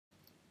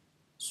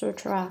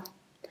Sutra.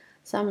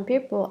 Some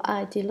people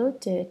are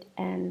deluded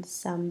and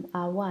some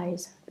are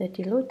wise. The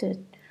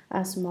deluded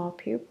are small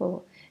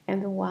people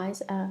and the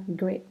wise are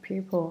great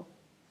people.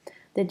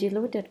 The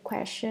deluded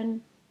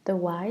question the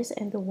wise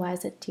and the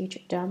wise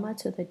teach Dharma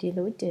to the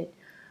deluded.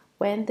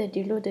 When the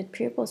deluded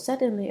people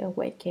suddenly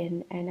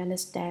awaken and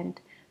understand,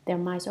 their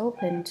minds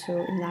open to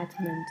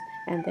enlightenment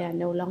and they are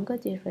no longer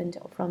different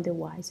from the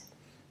wise.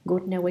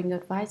 Good knowing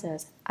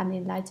advisors,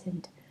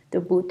 unenlightened. The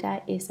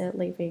Buddha is a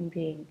living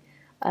being.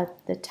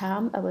 At the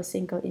time of a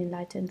single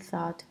enlightened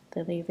thought,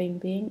 the living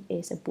being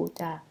is a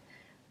Buddha.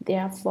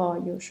 Therefore,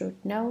 you should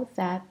know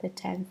that the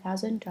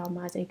 10,000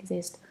 Dharmas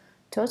exist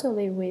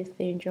totally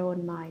within your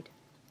own mind.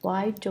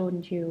 Why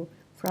don't you,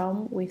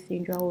 from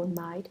within your own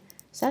mind,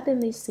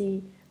 suddenly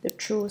see the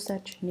true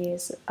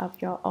suchness of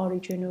your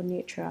original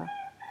nature?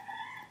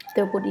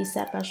 The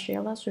Bodhisattva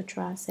Shila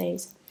Sutra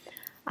says,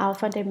 our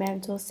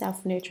fundamental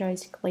self-nature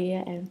is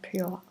clear and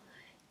pure.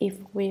 If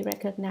we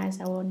recognize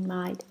our own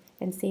mind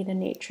and see the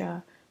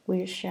nature,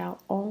 we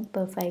shall own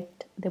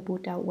perfect the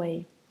Buddha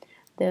way.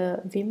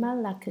 The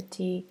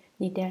Vimalakkhati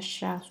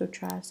Nidesha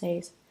Sutra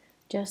says,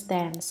 just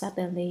then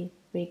suddenly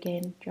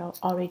regain your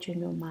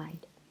original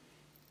mind.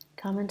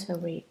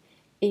 Commentary.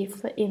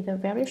 If in the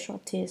very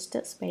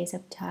shortest space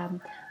of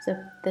time,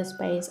 the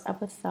space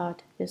of a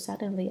thought, you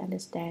suddenly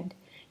understand,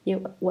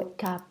 you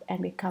wake up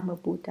and become a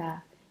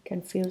Buddha.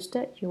 Confused,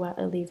 you are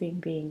a living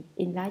being.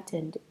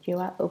 Enlightened, you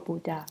are a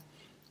Buddha.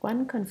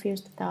 One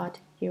confused thought,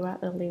 you are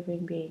a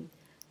living being.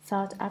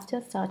 Thought after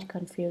thought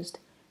confused,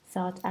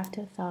 thought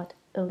after thought,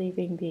 a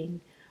living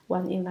being.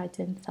 One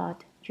enlightened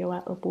thought, you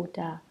are a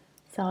Buddha.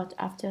 Thought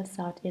after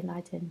thought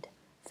enlightened,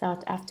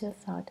 thought after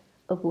thought,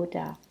 a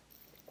Buddha.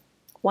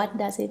 What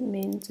does it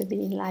mean to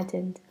be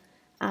enlightened?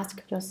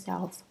 Ask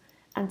yourself.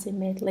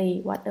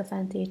 Ultimately, what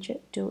advantage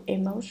do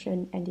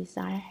emotion and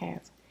desire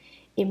have?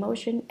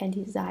 Emotion and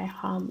desire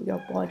harm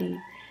your body.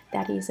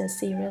 That is a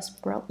serious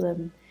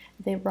problem.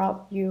 They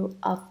rob you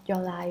of your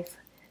life.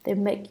 They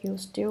make you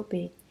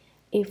stupid.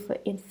 If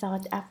in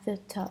thought after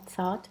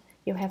thought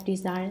you have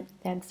desire,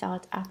 then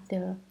thought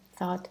after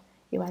thought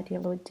you are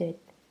deluded.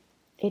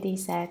 It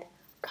is said,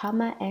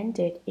 karma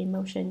ended,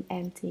 emotion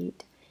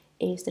emptied,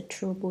 is the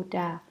true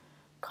Buddha.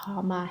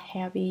 Karma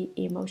heavy,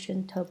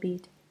 emotion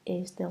turbid,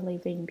 is the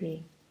living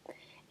being.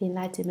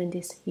 Enlightenment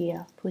is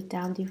here. Put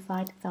down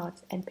defiled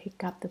thoughts and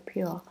pick up the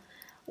pure.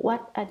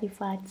 What are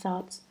defiled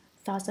thoughts?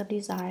 Thoughts of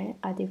desire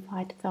are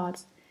defiled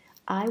thoughts.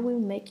 I will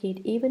make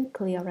it even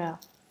clearer.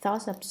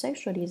 Thoughts of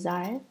sexual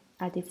desire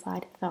are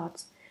defiled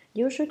thoughts.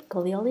 You should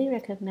clearly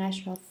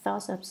recognize your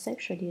thoughts of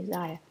sexual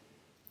desire.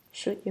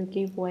 Should you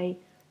give way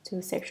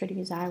to sexual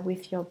desire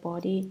with your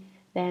body,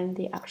 then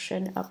the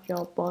action of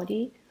your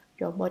body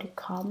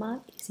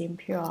karma is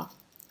impure.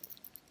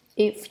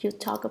 If you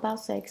talk about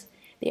sex,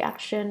 the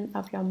action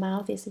of your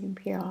mouth is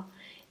impure.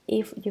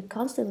 If you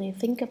constantly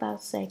think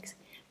about sex,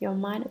 your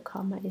mind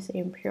karma is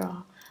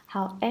impure.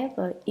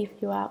 However, if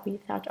you are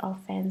without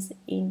offense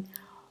in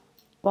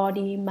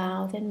body,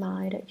 mouth, and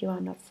mind, you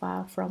are not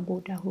far from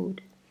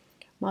Buddhahood.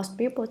 Most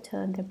people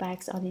turn their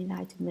backs on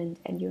enlightenment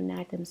and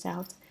unite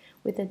themselves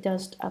with the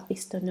dust of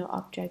external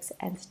objects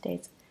and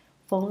states.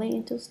 Falling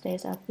into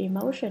states of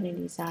emotion and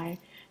desire,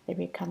 they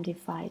become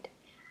defiled.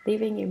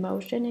 Leaving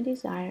emotion and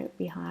desire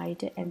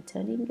behind and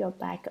turning your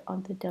back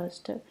on the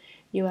dust,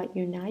 you are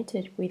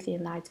united with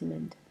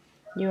enlightenment.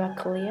 You are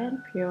clear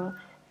and pure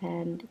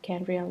and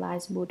can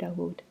realize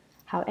Buddhahood.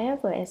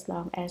 However, as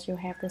long as you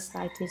have the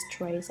slightest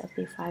trace of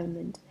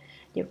defilement,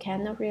 you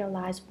cannot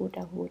realize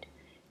Buddhahood.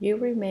 You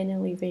remain a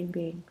living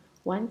being.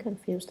 One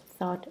confused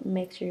thought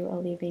makes you a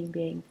living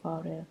being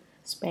for the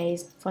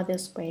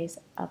space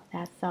of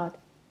that thought.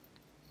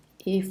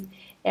 If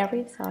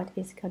every thought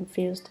is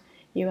confused,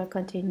 you are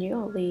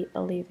continually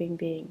a living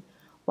being.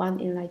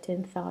 One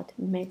enlightened thought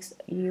makes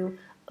you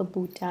a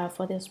Buddha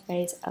for the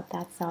space of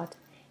that thought.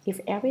 If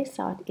every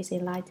thought is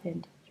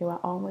enlightened, you are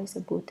always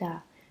a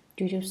Buddha.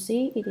 Do you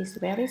see? It is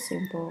very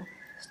simple.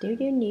 Still,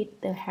 you need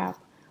the help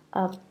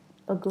of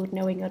a good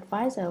knowing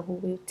advisor who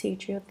will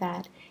teach you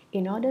that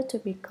in order to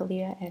be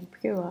clear and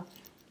pure,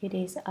 it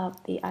is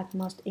of the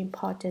utmost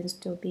importance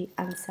to be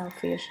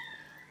unselfish,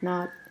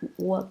 not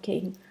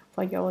working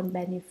for your own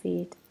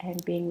benefit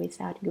and being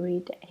without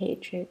greed,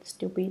 hatred,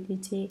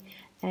 stupidity,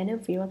 and a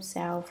view of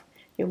self.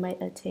 You may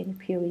attain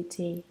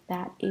purity.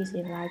 That is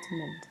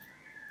enlightenment.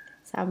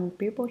 Some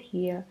people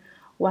hear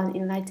one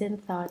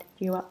enlightened thought,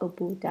 you are a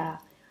Buddha,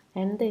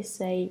 and they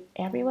say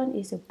everyone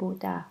is a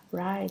Buddha,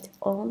 right?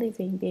 All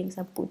living beings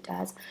are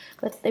Buddhas,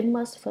 but they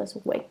must first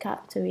wake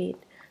up to it.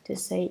 To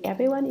say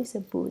everyone is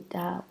a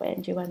Buddha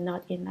when you are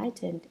not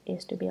enlightened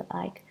is to be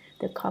like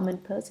the common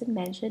person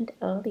mentioned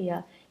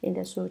earlier in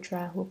the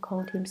sutra who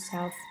called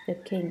himself the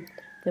king.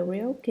 The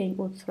real king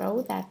would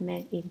throw that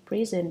man in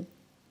prison.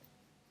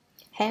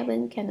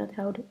 Heaven cannot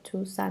hold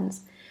two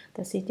suns.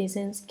 The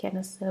citizens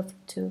cannot serve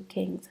two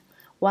kings.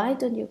 Why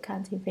don't you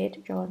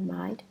cultivate your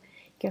mind?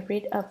 Get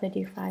rid of the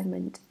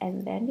defilement,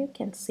 and then you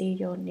can see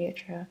your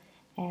nature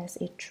as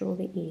it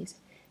truly is.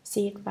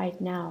 See it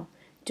right now.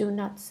 Do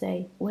not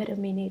say, wait a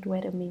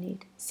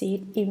minute, see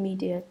it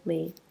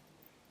immediately.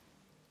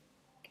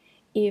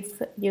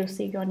 If you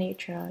see your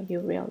nature, you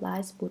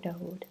realize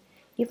Buddhahood.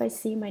 If I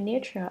see my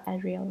nature, I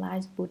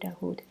realize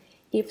Buddhahood.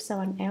 If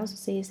someone else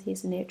sees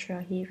his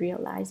nature, he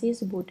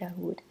realizes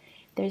Buddhahood.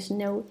 There is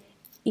no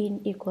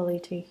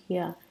inequality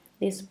here.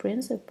 This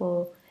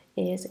principle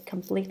is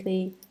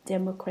completely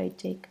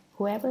democratic.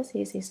 Whoever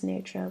sees his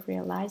nature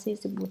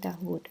realizes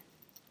Buddhahood.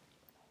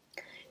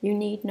 You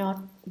need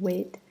not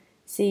wait,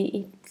 see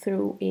it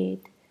through it,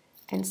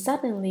 and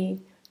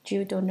suddenly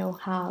you don't know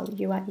how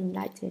you are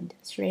enlightened,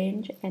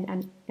 strange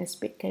and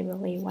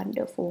unspeakably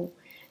wonderful.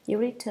 You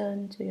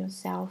return to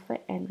yourself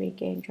and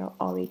regain your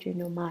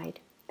original mind.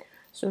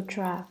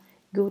 Sutra,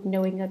 good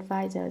knowing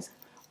advisors.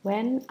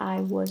 When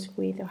I was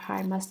with the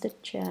High Master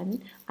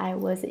Chánh, I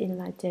was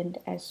enlightened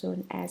as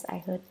soon as I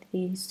heard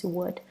these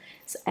words,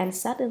 and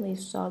suddenly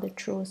saw the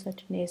true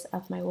suchness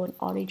of my own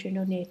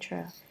original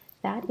nature.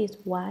 That is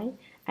why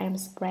I am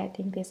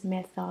spreading this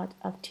method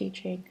of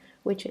teaching,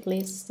 which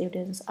leads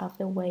students of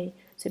the way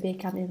to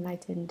become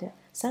enlightened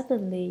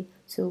suddenly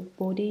to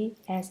Bodhi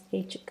as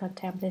each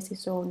contemplates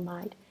his own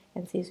mind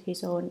and sees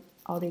his own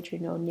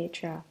original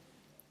nature.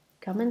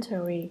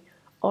 Commentary.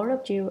 All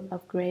of you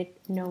of great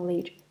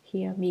knowledge,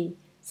 hear me,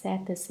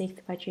 said the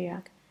Sixth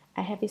Patriarch.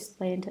 I have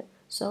explained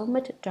so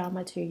much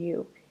Dharma to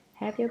you.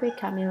 Have you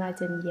become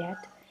enlightened yet?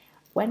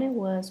 When I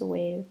was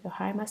with the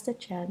High Master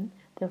Chánh,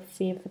 the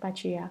Fifth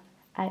Patriarch,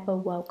 I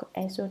awoke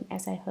as soon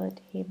as I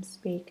heard him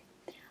speak.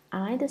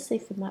 I, the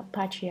Sixth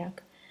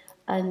Patriarch,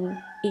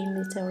 an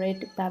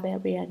illiterate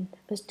barbarian,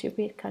 a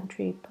stupid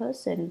country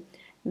person,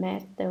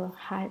 met the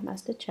High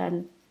Master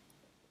Chánh.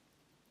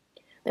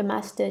 The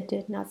Master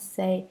did not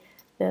say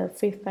the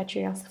Fifth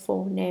Patriarch's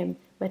full name,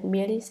 but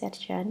merely said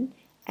Chánh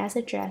as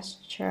a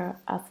gesture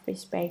of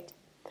respect.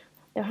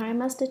 The High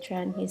Master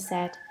Chánh, he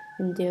said,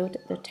 endowed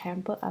the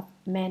temple of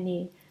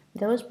many.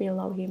 Those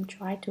below him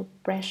tried to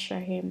pressure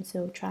him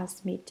into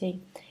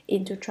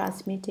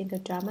transmitting the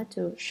Dharma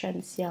to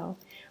Shen Xiao.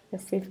 The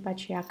Fifth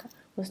Patriarch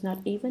was not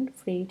even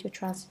free to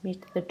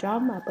transmit the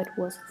Dharma, but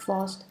was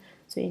forced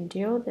to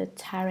endure the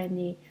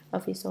tyranny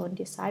of his own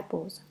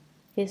disciples.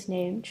 His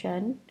name,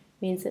 Chánh,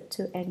 means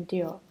to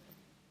endure.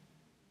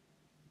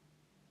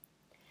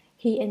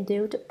 He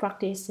endured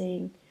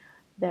practicing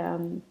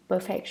the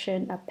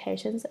perfection of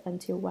patience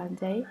until one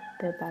day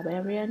the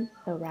barbarian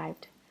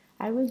arrived.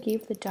 I will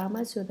give the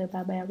Dharma to the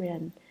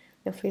barbarian.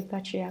 The Fifth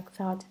Patriarch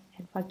thought,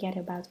 and forget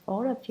about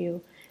all of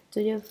you.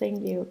 Do you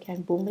think you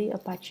can bully a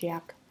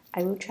patriarch?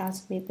 I will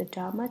transmit the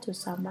Dharma to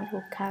someone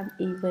who can't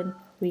even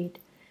read.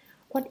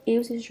 What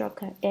use is your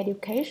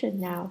education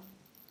now?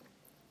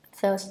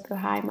 Thus the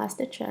High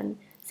Master Chánh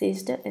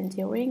ceased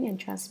enduring and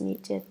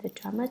transmitted the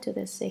Dharma to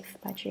the Sixth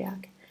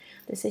Patriarch.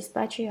 The Sixth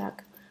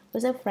Patriarch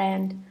was a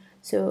friend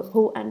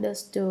who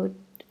understood.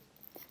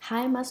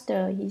 High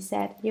Master, he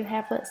said, you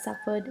have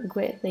suffered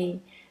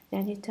greatly.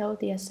 Then he told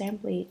the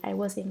assembly, I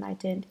was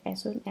enlightened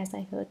as soon as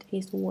I heard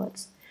his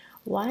words.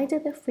 Why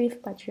did the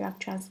Fifth Patriarch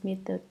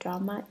transmit the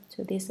Dharma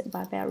to this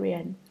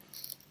barbarian?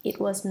 It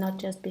was not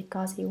just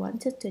because he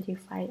wanted to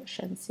defy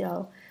Shen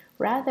Xiao.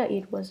 Rather,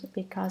 it was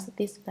because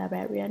this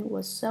barbarian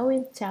was so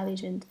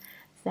intelligent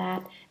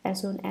that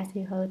as soon as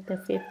he heard the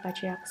Fifth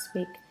Patriarch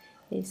speak,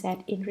 he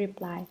said in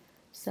reply,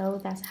 so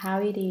that's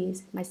how it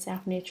is. My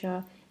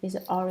self-nature is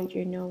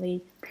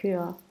originally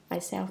pure. My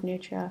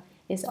self-nature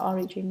is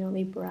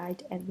originally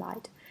bright and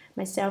light.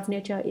 My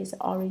self-nature is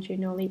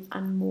originally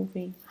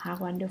unmoving. How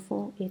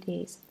wonderful it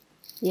is.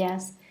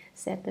 Yes,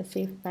 said the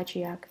Fifth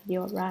Patriarch,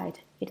 you're right.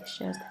 It's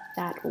just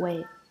that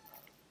way.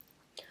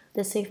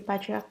 The Sixth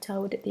Patriarch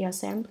told the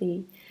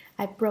assembly,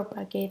 I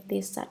propagate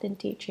this sudden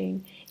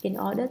teaching in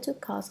order to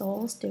cause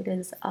all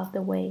students of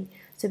the way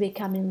to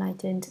become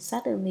enlightened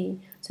suddenly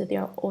to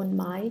their own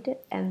mind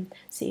and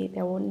see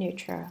their own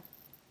nature.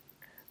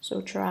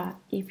 Sutra,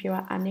 if you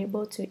are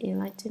unable to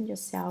enlighten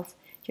yourself,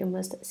 you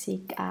must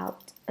seek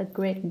out a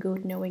great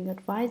good knowing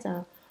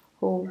advisor,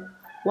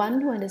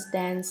 one who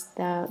understands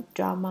the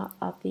Dharma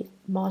of the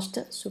most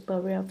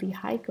superior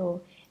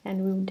vehicle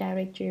and will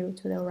direct you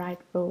to the right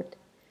road.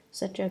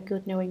 Such a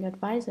good knowing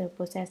advisor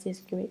possesses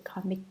great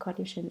karmic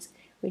conditions,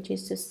 which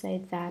is to say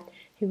that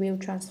he will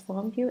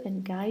transform you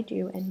and guide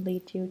you and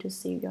lead you to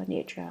see your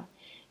nature.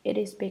 It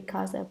is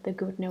because of the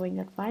good knowing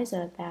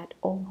advisor that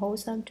all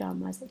wholesome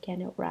dharmas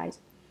can arise.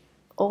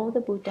 All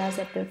the Buddhas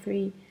of the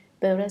 3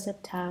 pillars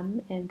of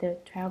time and the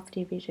 12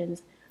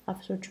 divisions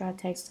of Sutra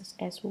texts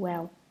as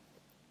well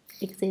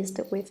exist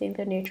within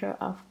the nature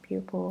of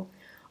pupil,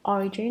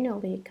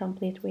 originally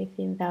complete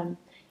within them.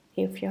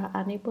 If you are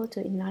unable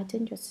to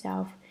enlighten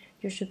yourself,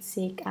 you should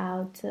seek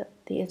out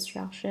the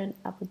instruction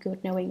of a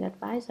good knowing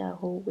advisor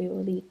who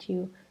will lead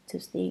you to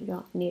see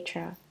your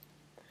nature.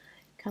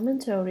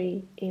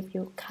 Commentary. If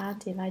you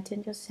can't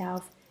enlighten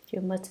yourself,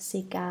 you must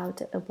seek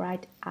out a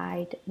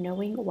bright-eyed,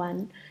 knowing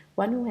one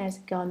who has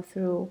gone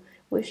through.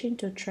 Wishing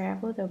to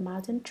travel the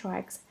mountain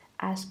tracks,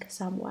 ask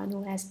someone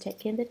who has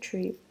taken the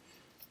trip.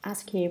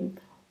 Ask him,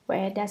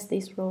 where does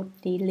this road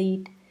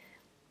lead?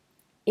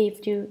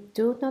 If you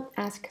do not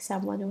ask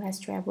someone who has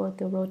traveled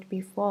the road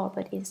before,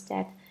 but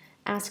instead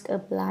ask a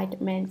blind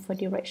man for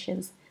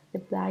directions, the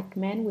blind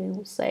man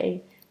will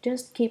say,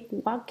 "Just keep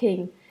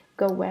walking,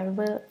 go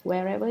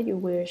wherever you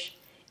wish."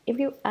 If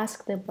you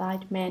ask the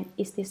blind man,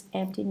 "Is this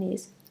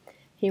emptiness?"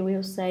 he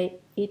will say,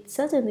 "It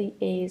certainly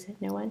is.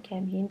 No one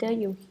can hinder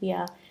you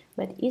here.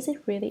 But is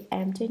it really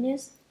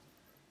emptiness?"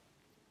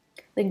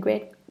 The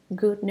great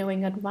good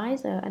knowing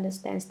advisor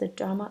understands the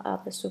Dharma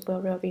of the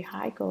superior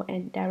vehicle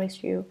and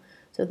directs you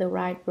to the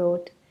right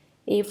road.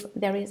 If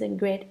there is a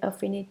great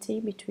affinity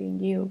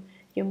between you,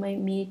 you may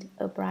meet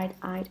a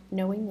bright-eyed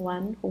knowing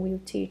one who will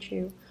teach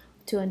you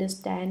to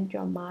understand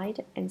your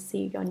mind and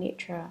see your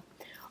nature.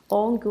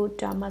 All good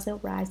dharmas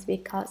arise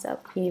because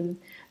of him.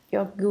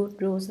 Your good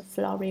rules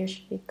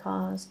flourish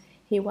because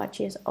he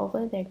watches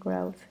over their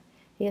growth.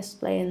 He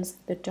explains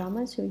the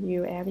Dharma to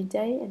you every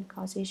day and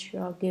causes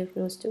your good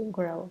rules to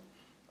grow.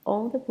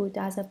 All the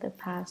Buddhas of the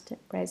past,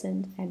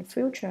 present, and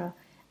future,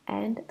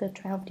 and the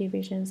 12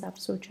 divisions of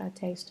Sutra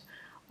text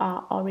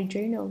are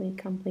originally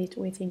complete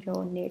within your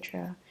own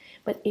nature.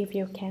 But if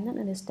you cannot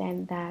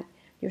understand that,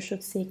 you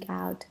should seek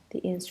out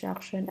the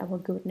instruction of a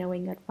good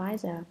knowing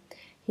advisor.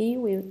 He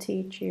will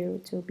teach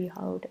you to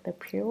behold the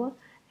pure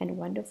and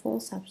wonderful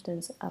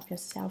substance of your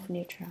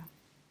self-nature.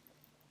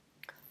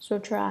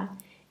 Sutra.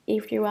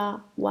 If you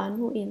are one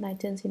who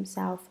enlightens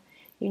himself,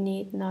 you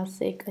need not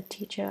seek a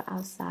teacher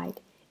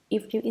outside.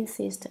 If you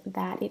insist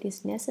that it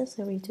is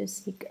necessary to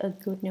seek a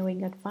good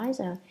knowing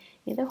advisor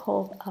in the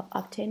hope of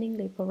obtaining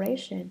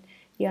liberation,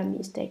 you are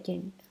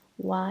mistaken.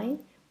 Why?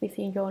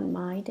 Within your own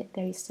mind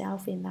there is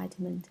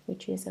self-enlightenment,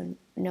 which is a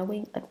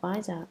knowing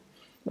advisor.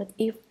 But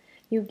if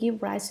you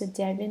give rise to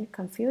deviant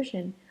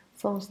confusion,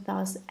 false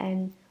thoughts,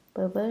 and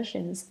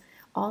perversions,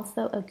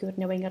 although a good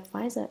knowing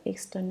advisor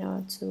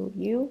external to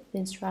you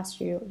instructs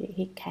you,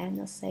 he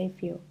cannot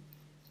save you.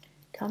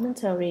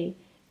 Commentary.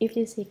 If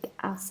you seek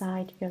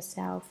outside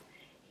yourself,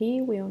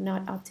 he will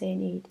not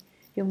obtain it.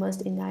 You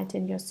must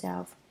enlighten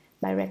yourself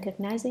by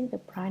recognizing the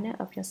prana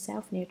of your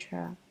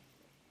self-nature.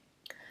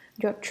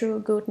 Your true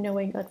good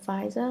knowing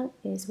advisor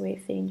is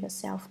within your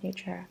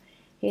self-nature.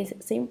 He is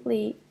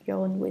simply your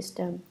own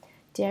wisdom.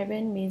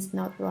 Deviant means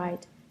not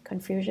right.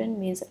 Confusion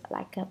means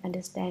lack of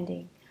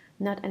understanding.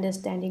 Not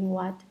understanding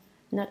what?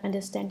 Not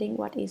understanding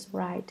what is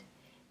right.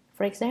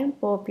 For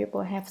example,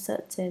 people have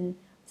certain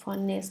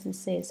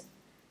fondnesses.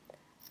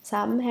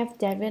 Some have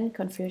deviant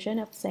confusion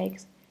of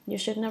sex. You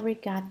should not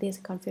regard these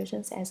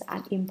confusions as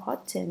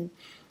unimportant.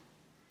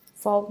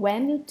 For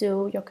when you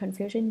do, your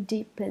confusion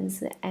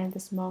deepens and the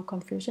small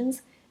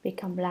confusions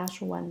become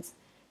large ones.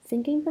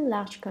 Thinking the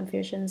large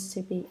confusions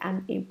to be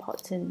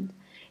unimportant,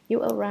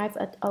 you arrive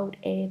at old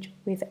age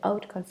with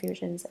old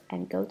confusions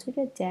and go to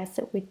your death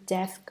with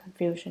death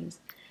confusions.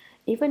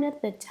 Even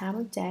at the time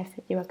of death,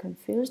 you are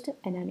confused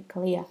and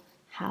unclear.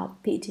 How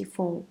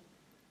pitiful!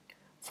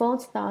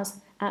 False thoughts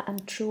are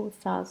untrue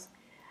thoughts.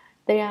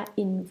 They are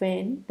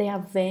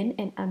vain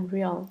and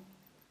unreal.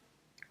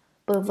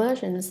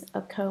 Perversions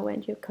occur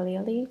when you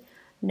clearly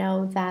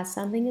know that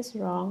something is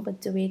wrong but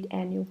do it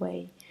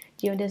anyway.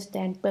 You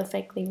understand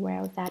perfectly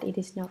well that it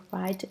is not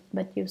right,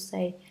 but you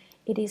say,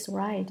 "It is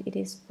right, it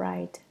is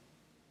right."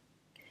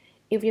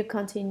 If you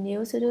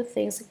continue to do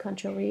things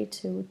contrary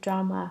to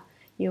Dharma,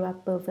 you are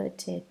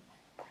perverted.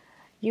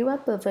 You are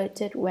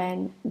perverted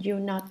when you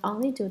not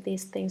only do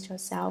these things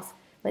yourself,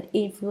 but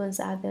influence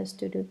others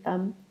to do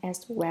them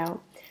as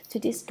well. To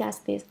discuss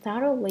this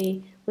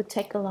thoroughly would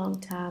take a long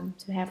time.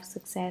 To have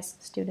success,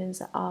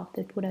 students of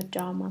the Buddha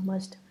Dharma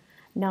must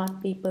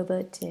not be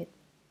perverted.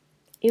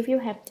 If you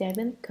have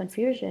deviant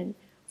confusion,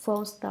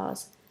 false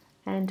thoughts,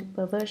 and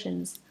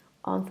perversions,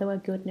 although a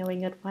good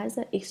knowing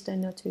advisor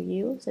external to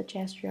you, such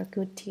as your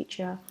good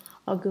teacher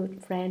or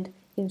good friend,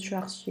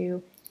 instructs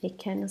you, he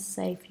cannot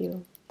save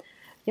you.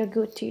 Your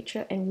good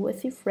teacher and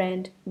worthy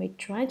friend may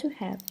try to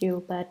help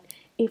you, but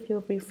if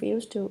you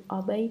refuse to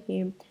obey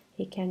him,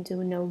 he can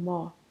do no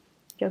more.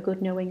 Your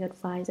good knowing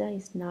advisor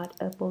is not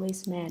a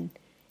policeman.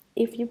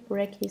 If you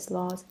break his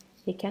laws,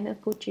 he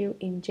cannot put you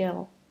in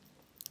jail.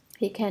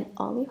 He can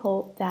only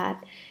hope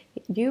that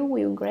you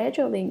will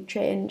gradually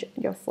change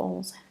your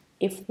faults.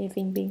 If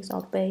living beings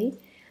obey,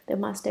 the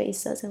master is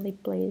certainly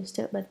pleased,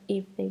 but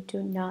if they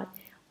do not,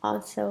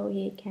 although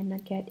he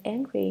cannot get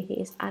angry, he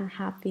is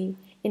unhappy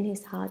in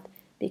his heart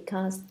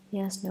because he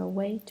has no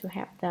way to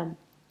help them.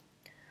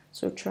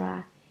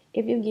 Sutra.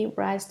 If you give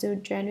rise to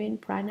genuine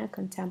prana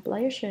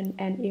contemplation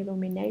and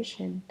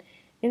illumination,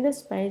 in the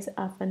space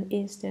of an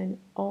instant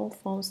all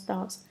false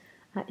thoughts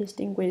are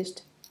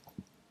extinguished.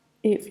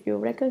 If you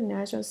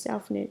recognize your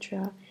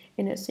self-nature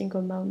in a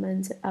single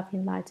moment of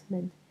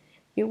enlightenment,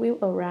 you will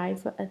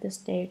arrive at the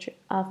stage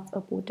of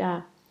a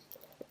Buddha.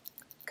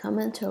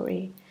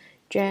 Commentary.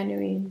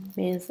 Genuine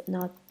means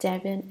not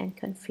deviant and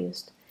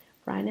confused.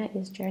 Prana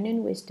is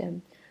genuine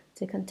wisdom.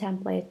 To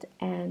contemplate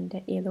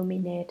and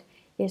illuminate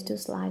is to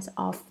slice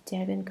off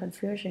deviant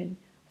confusion,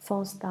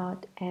 false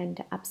thought,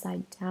 and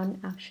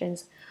upside-down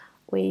actions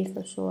with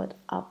the sword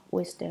of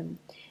wisdom.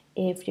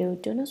 If you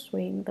do not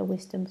swing the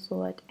wisdom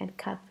sword and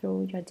cut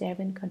through your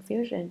Devon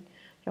confusion,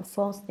 your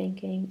false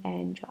thinking,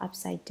 and your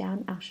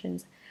upside-down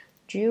actions,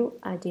 you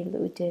are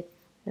deluded,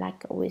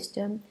 lack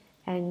wisdom,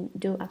 and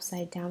do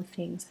upside-down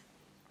things.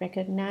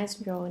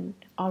 Recognize your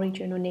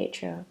original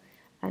nature,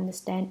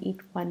 understand it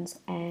once,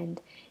 and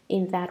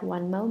in that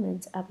one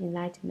moment of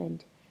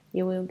enlightenment,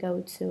 you will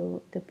go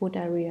to the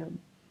Buddha realm.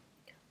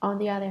 On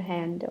the other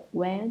hand,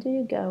 where do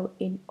you go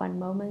in one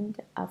moment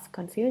of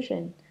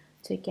confusion?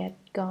 To get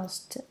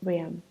God's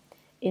realm,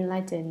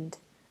 enlightened,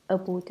 a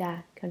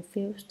Buddha,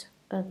 confused,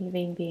 a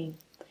living being.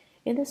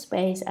 In the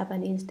space of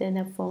an instant,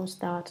 of false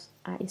thoughts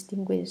are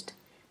extinguished,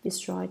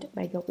 destroyed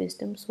by your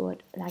wisdom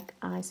sword, like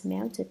ice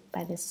melted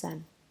by the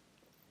sun.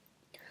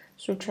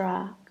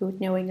 Sutra, good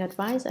knowing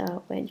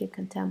advisor, when you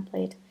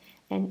contemplate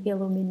and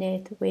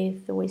illuminate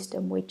with the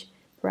wisdom which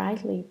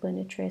brightly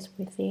penetrates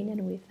within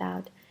and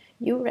without,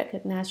 you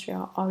recognize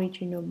your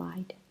original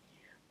mind.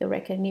 The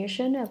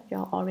recognition of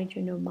your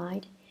original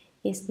mind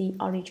is the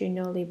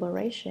original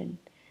liberation.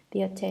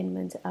 The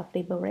attainment of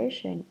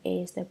liberation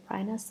is the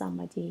prana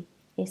samadhi,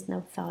 is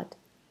no thought.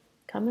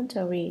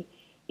 Commentary.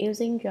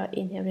 Using your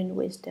inherent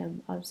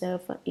wisdom,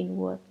 observe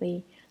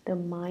inwardly the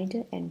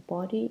mind and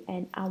body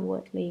and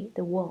outwardly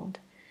the world.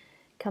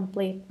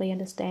 Completely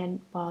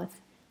understand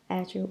both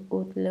as you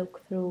would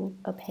look through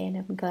a pane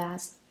of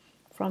glass,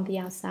 from the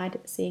outside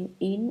seeing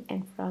in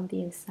and from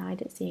the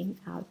inside seeing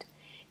out.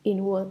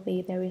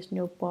 Inwardly there is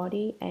no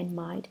body and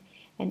mind,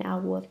 and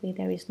outwardly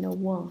there is no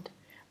world.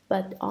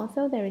 But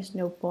although there is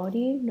no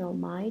body, no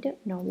mind,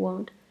 no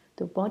world,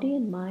 the body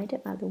and mind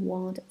and the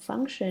world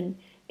function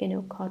in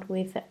accord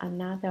with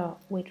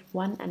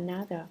one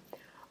another.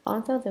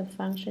 Although they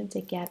function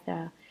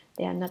together,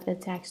 they are not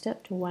attached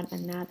to one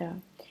another.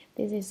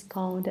 This is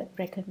called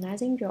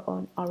recognizing your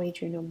own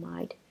original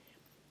mind.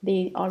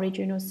 The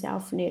original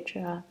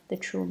self-nature, the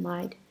true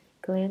mind,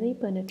 clearly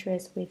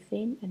penetrates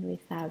within and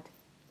without.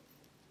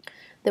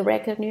 The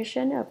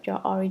recognition of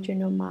your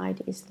original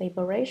mind is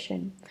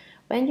liberation.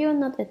 When you are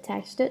not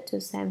attached to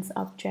sense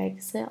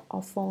objects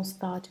or false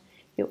thought,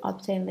 you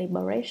obtain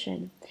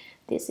liberation.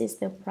 This is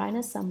the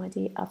prana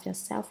samadhi of your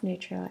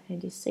self-nature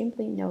and is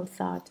simply no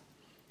thought.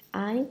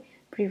 I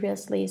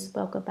previously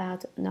spoke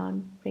about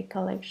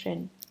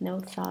non-recollection, no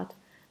thought,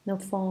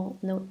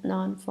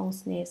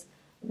 non-falseness,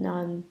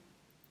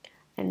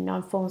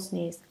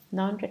 non-falseness.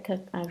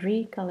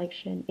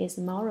 Non-recollection is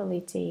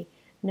morality,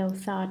 no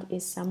thought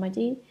is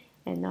samadhi,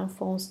 and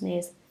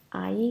non-falseness,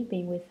 i.e.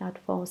 being without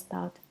false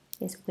thought,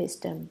 is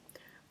wisdom.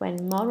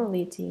 When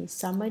morality,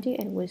 samadhi,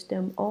 and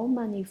wisdom all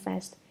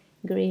manifest,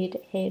 greed,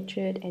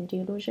 hatred, and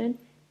delusion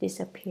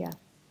disappear.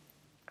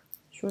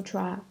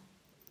 Sutra.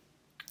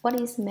 What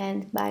is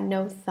meant by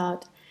no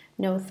thought?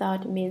 No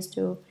thought means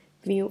to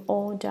view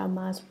all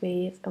dharmas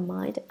with a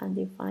mind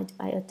undefined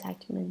by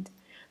attachment.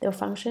 The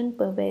function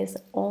pervades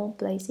all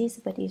places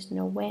but is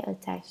nowhere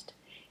attached.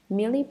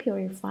 Merely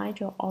purify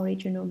your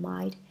original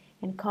mind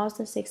and cause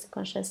the six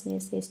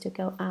consciousnesses to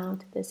go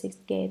out the six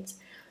gates,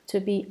 to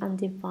be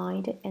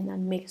undivided and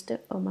unmixed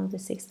among the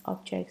six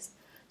objects,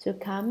 to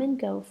come and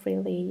go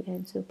freely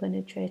and to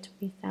penetrate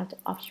without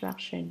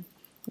obstruction.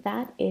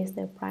 That is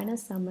the prana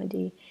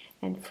samadhi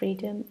and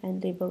freedom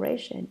and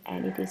liberation,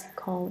 and it is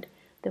called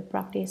the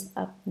practice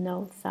of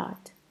no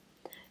thought.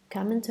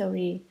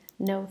 Commentary.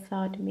 No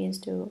thought means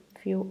to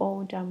view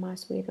all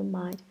dharmas with a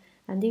mind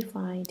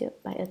undefined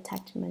by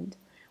attachment.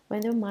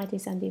 When the mind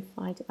is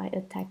undefined by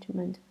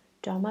attachment,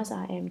 dharmas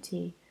are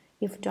empty.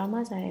 If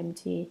dharmas are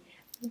empty,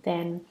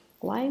 then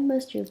why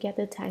must you get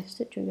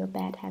attached to your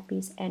bad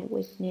habits and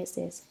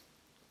weaknesses?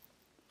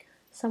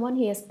 Someone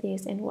hears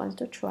this and wants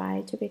to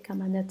try to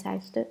become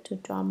unattached to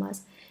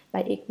dharmas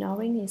by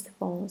ignoring his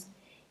faults.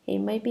 He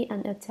may be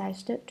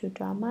unattached to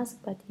dharmas,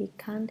 but he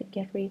can't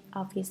get rid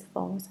of his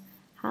faults.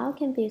 How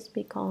can this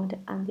be called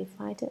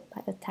undefined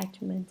by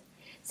attachment?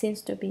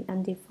 Since to be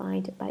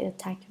undefined by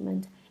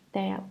attachment,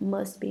 there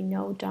must be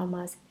no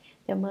dharmas.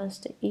 There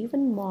must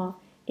even more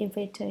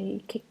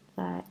emphatically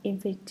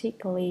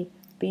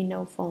be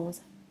no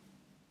faults.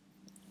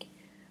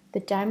 The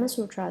Dharma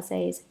Sutra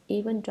says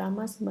even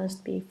dharmas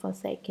must be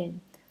forsaken,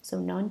 so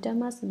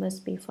non-dharmas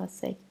must be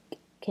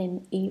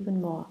forsaken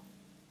even more.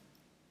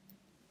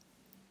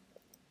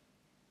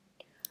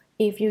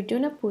 If you do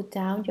not put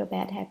down your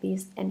bad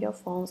habits and your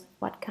faults,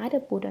 what kind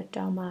of Buddha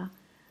Dharma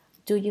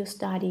do you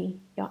study?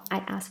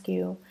 I ask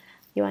you.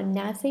 You are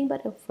nothing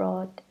but a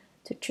fraud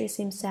to treat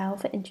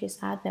himself and treat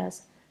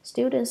others.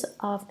 Students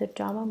of the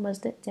Dharma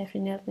must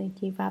definitely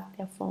give up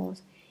their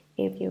faults.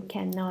 If you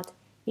cannot,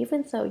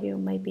 even though you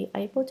may be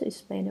able to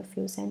explain a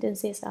few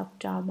sentences of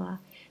Dharma,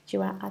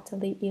 you are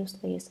utterly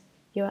useless.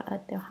 You are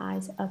at the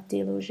height of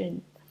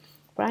delusion.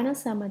 Prana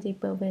Samadhi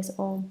pervades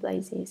all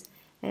places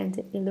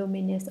and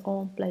illuminates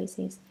all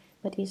places,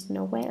 but is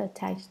nowhere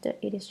attached.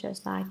 It is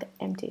just like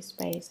empty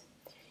space.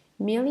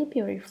 Merely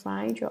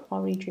purify your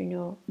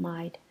original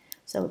mind,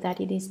 so that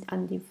it is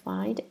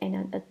undefined and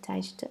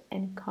unattached,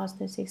 and cause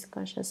the six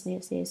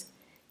consciousnesses,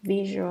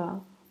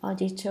 visual,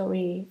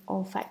 auditory,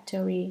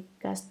 olfactory,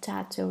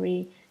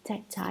 gustatory,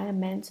 tactile, and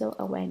mental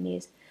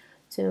awareness,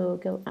 to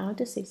go out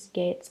the 6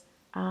 gates: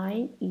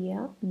 eye,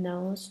 ear,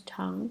 nose,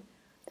 tongue,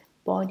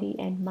 body,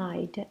 and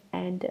mind,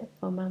 and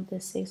among the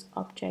 6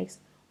 objects,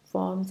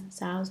 forms,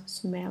 sounds,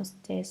 smells,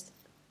 tastes,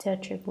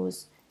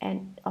 touchables,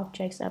 and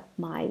objects of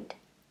mind.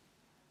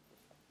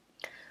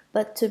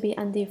 But to be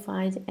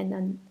undefined and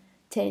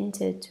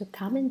untainted, to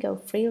come and go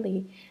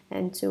freely,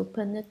 and to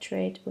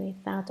penetrate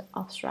without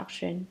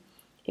obstruction.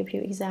 If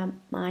you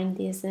examine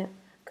this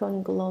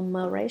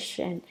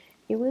conglomeration,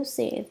 you will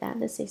see that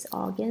the 6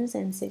 organs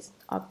and 6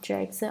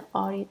 objects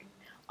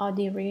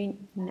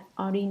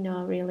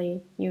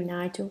ordinarily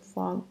unite to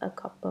form a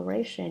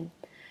corporation.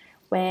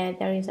 Where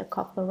there is a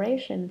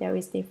corporation, there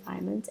is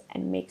defilement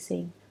and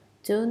mixing.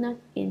 Do not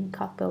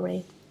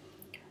incorporate.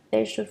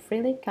 They should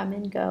freely come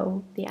and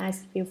go. The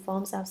eyes view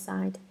forms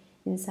outside.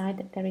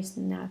 Inside there is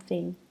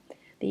nothing.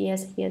 The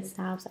ears hear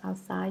sounds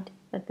outside,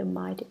 but the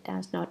mind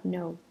does not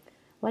know.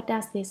 What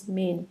does this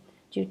mean?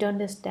 You don't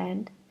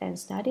understand? Then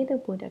study the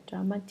Buddha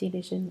Dharma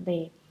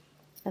diligently.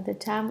 At the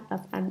time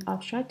of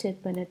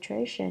unobstructed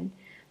penetration,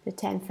 the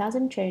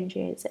 10,000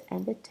 changes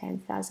and the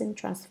 10,000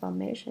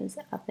 transformations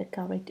of the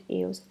correct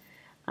ills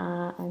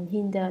are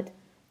unhindered,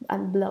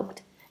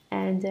 unblocked,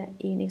 and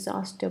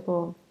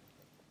inexhaustible.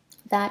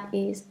 That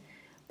is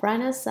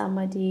prana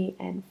samadhi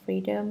and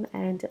freedom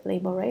and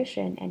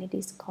liberation, and it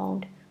is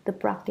called the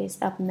practice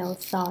of no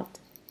thought.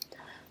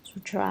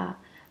 Sutra.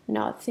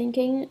 Not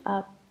thinking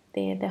of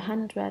the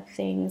 100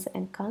 things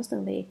and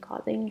constantly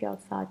causing your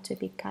thought to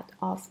be cut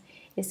off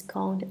is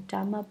called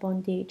Dharma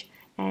bondage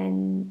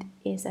and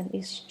is an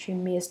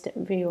extremist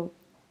view.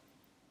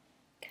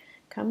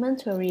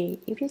 Commentary.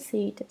 If you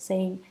sit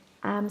saying,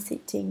 I'm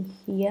sitting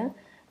here,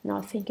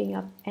 not thinking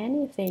of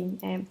anything,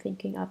 I'm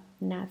thinking of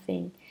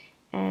nothing,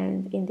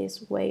 and in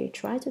this way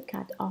try to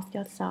cut off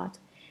your thought,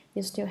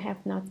 you still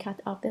have not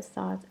cut off the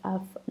thought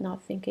of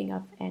not thinking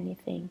of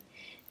anything.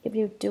 If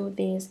you do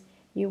this,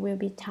 you will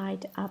be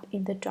tied up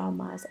in the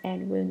dharmas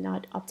and will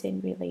not obtain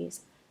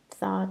release.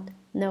 Thought,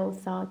 no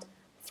thought,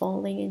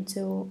 falling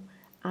into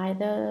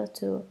either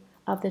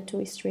of the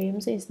 2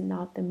 extremes is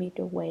not the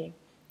middle way.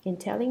 In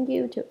telling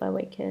you to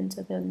awaken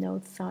to the no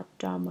thought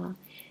dharma,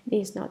 it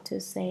is not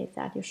to say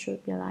that you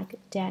should be like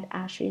dead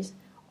ashes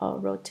or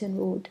rotten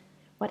wood.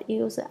 What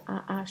use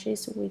are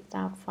ashes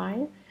without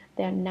fire?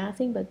 They are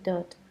nothing but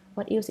dirt.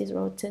 What use is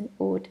rotten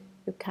wood?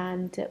 You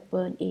can't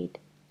burn it.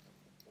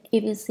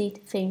 If you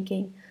sit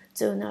thinking,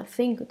 do not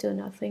think of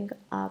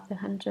the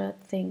 100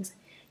 things.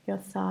 Your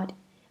thought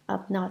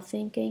of not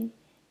thinking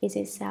is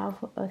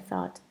itself a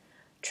thought.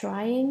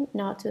 Trying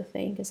not to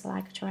think is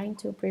like trying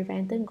to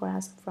prevent the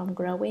grass from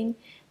growing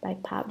by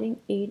pounding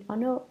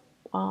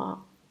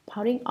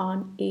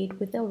on it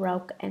with a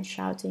rock and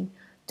shouting,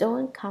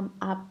 "Don't come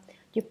up."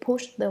 You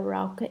push the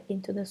rock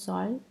into the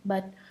soil,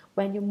 but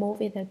when you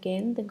move it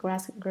again, the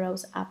grass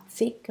grows up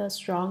thicker,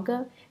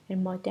 stronger,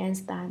 and more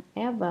dense than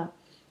ever.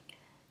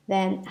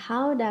 Then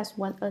how does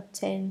one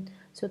attain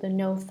to the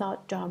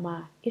no-thought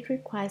Dharma? It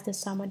requires the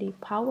samadhi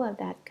power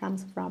that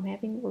comes from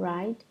having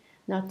right,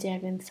 not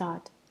genuine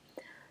thought.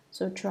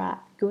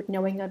 Sutra. Good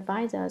knowing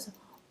advisors.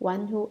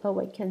 One who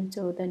awakens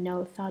to the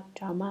no-thought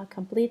Dharma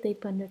completely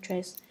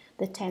penetrates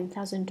the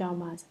 10,000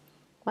 Dharmas.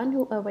 One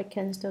who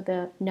awakens to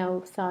the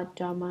no-thought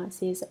Dharma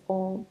sees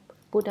all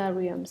Buddha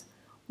realms.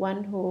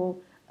 One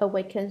who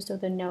awakens to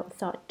the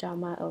no-thought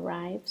Dharma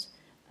arrives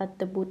at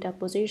the Buddha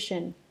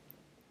position.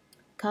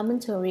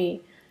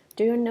 Commentary.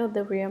 Do you know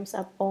the realms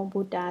of all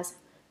Buddhas?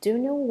 Do you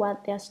know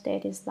what their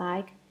state is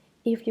like?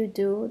 If you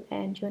do,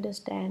 then you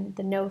understand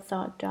the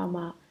no-thought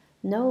Dharma.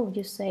 No,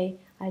 you say,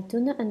 I do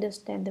not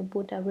understand the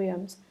Buddha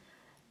realms.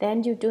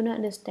 Then you do not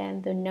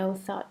understand the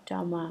no-thought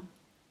Dharma.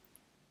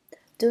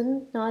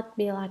 Do not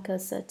be like a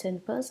certain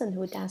person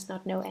who does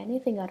not know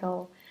anything at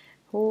all,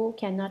 who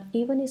cannot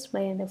even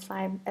explain the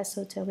 5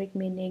 esoteric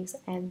meanings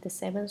and the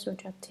 7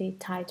 subjective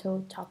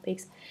title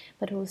topics,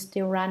 but who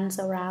still runs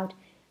around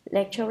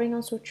lecturing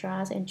on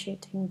sutras and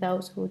cheating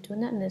those who do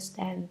not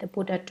understand the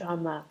Buddha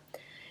Dharma.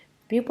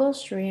 People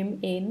stream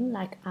in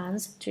like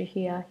ants to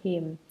hear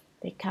him.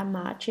 They come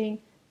marching,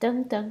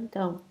 dun dun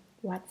dun.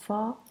 What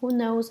for? Who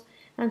knows?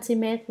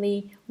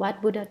 Ultimately,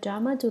 what Buddha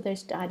Dharma do they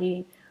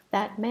study?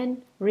 That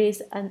man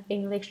reads an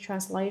English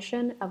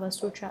translation of a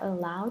sutra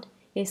aloud.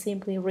 He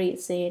simply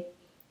reads it.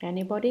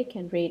 Anybody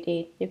can read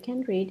it. You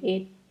can read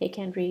it. He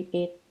can read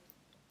it.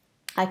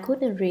 I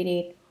couldn't read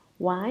it.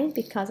 Why?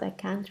 Because I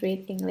can't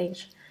read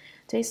English.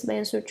 To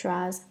explain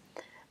sutras,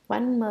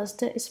 one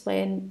must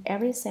explain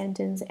every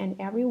sentence and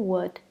every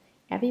word,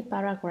 every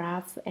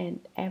paragraph and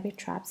every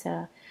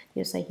chapter.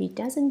 You say he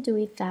doesn't do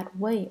it that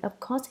way. Of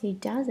course he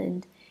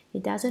doesn't. He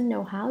doesn't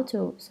know how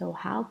to, so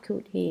how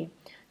could he?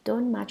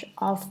 Don't march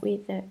off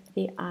with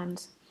the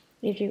ants.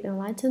 If you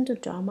enlighten the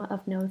Dharma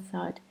of no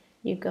thought,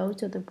 you go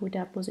to the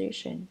Buddha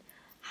position.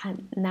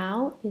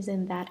 Now,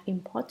 isn't that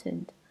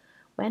important?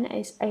 When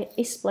I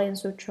explain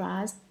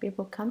sutras,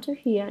 people come to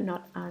hear,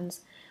 not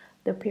ants.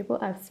 The people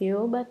are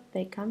few, but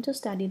they come to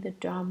study the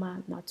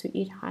Dharma, not to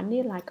eat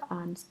honey like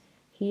ants.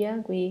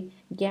 Here we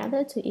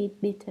gather to eat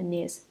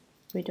bitterness.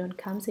 We don't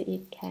come to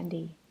eat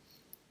candy.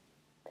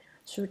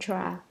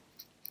 Sutra.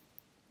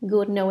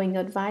 Good knowing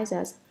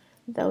advisors,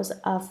 those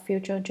of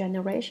future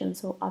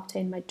generations who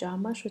obtain my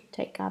Dharma, should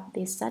take up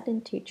this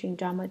sudden teaching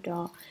Dharma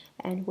door,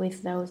 and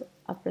with those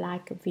of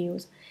like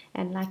views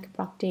and like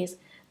practice,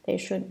 they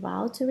should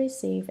vow to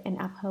receive and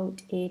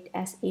uphold it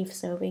as if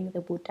serving the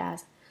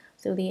Buddhas.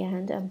 To the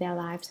end of their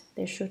lives,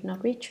 they should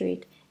not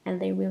retreat, and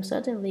they will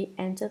certainly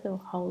enter the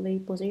holy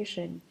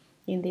position.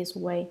 In this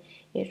way,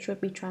 it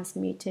should be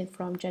transmitted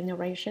from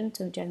generation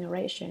to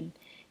generation.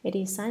 It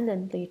is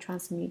silently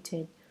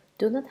transmitted.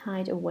 Do not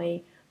hide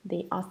away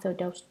the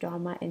orthodox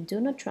Dharma, and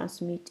do not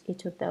transmit it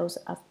to those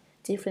of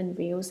different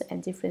views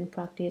and different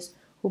practice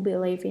who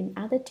believe in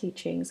other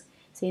teachings,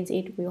 since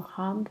it will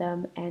harm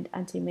them and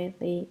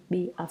ultimately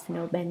be of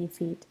no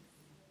benefit.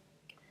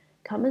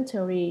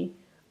 Commentary.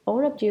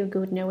 All of you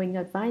good knowing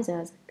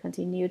advisors,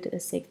 continued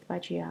the Sixth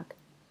Patriarch.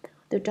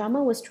 The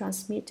Dharma was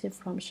transmitted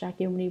from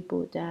Shakyamuni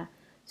Buddha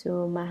to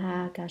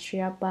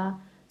Mahakashyapa,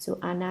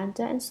 to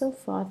Ananda, and so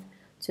forth,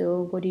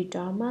 to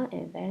Bodhidharma,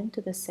 and then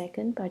to the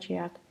second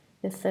Patriarch,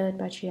 the third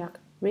Patriarch,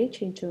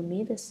 reaching to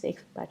me, the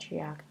sixth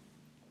Patriarch.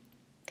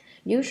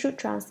 You should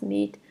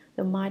transmit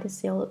the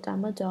might-sealed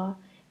Dharma door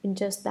in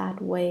just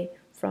that way,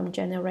 from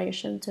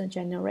generation to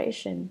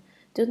generation.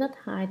 Do not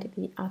hide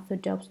the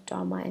orthodox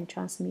Dharma and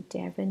transmit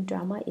Devan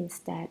Dharma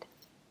instead.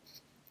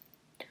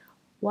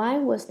 Why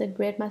was the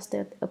great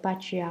master a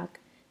patriarch?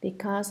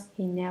 Because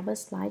he never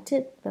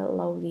slighted the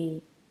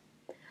lowly.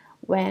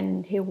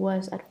 When he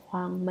was at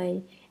Huang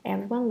Mei,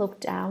 everyone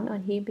looked down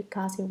on him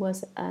because he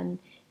was an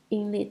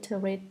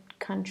illiterate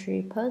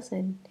country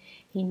person.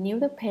 He knew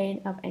the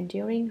pain of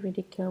enduring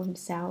ridicule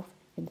himself,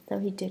 and though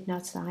he did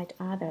not slight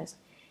others,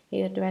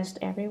 he addressed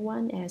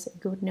everyone as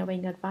good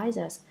knowing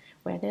advisors,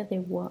 whether they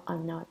were or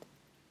not.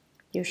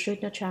 You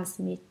should not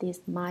transmit this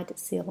might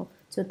seal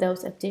to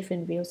those of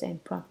different views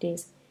and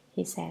practice,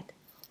 he said.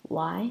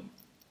 Why?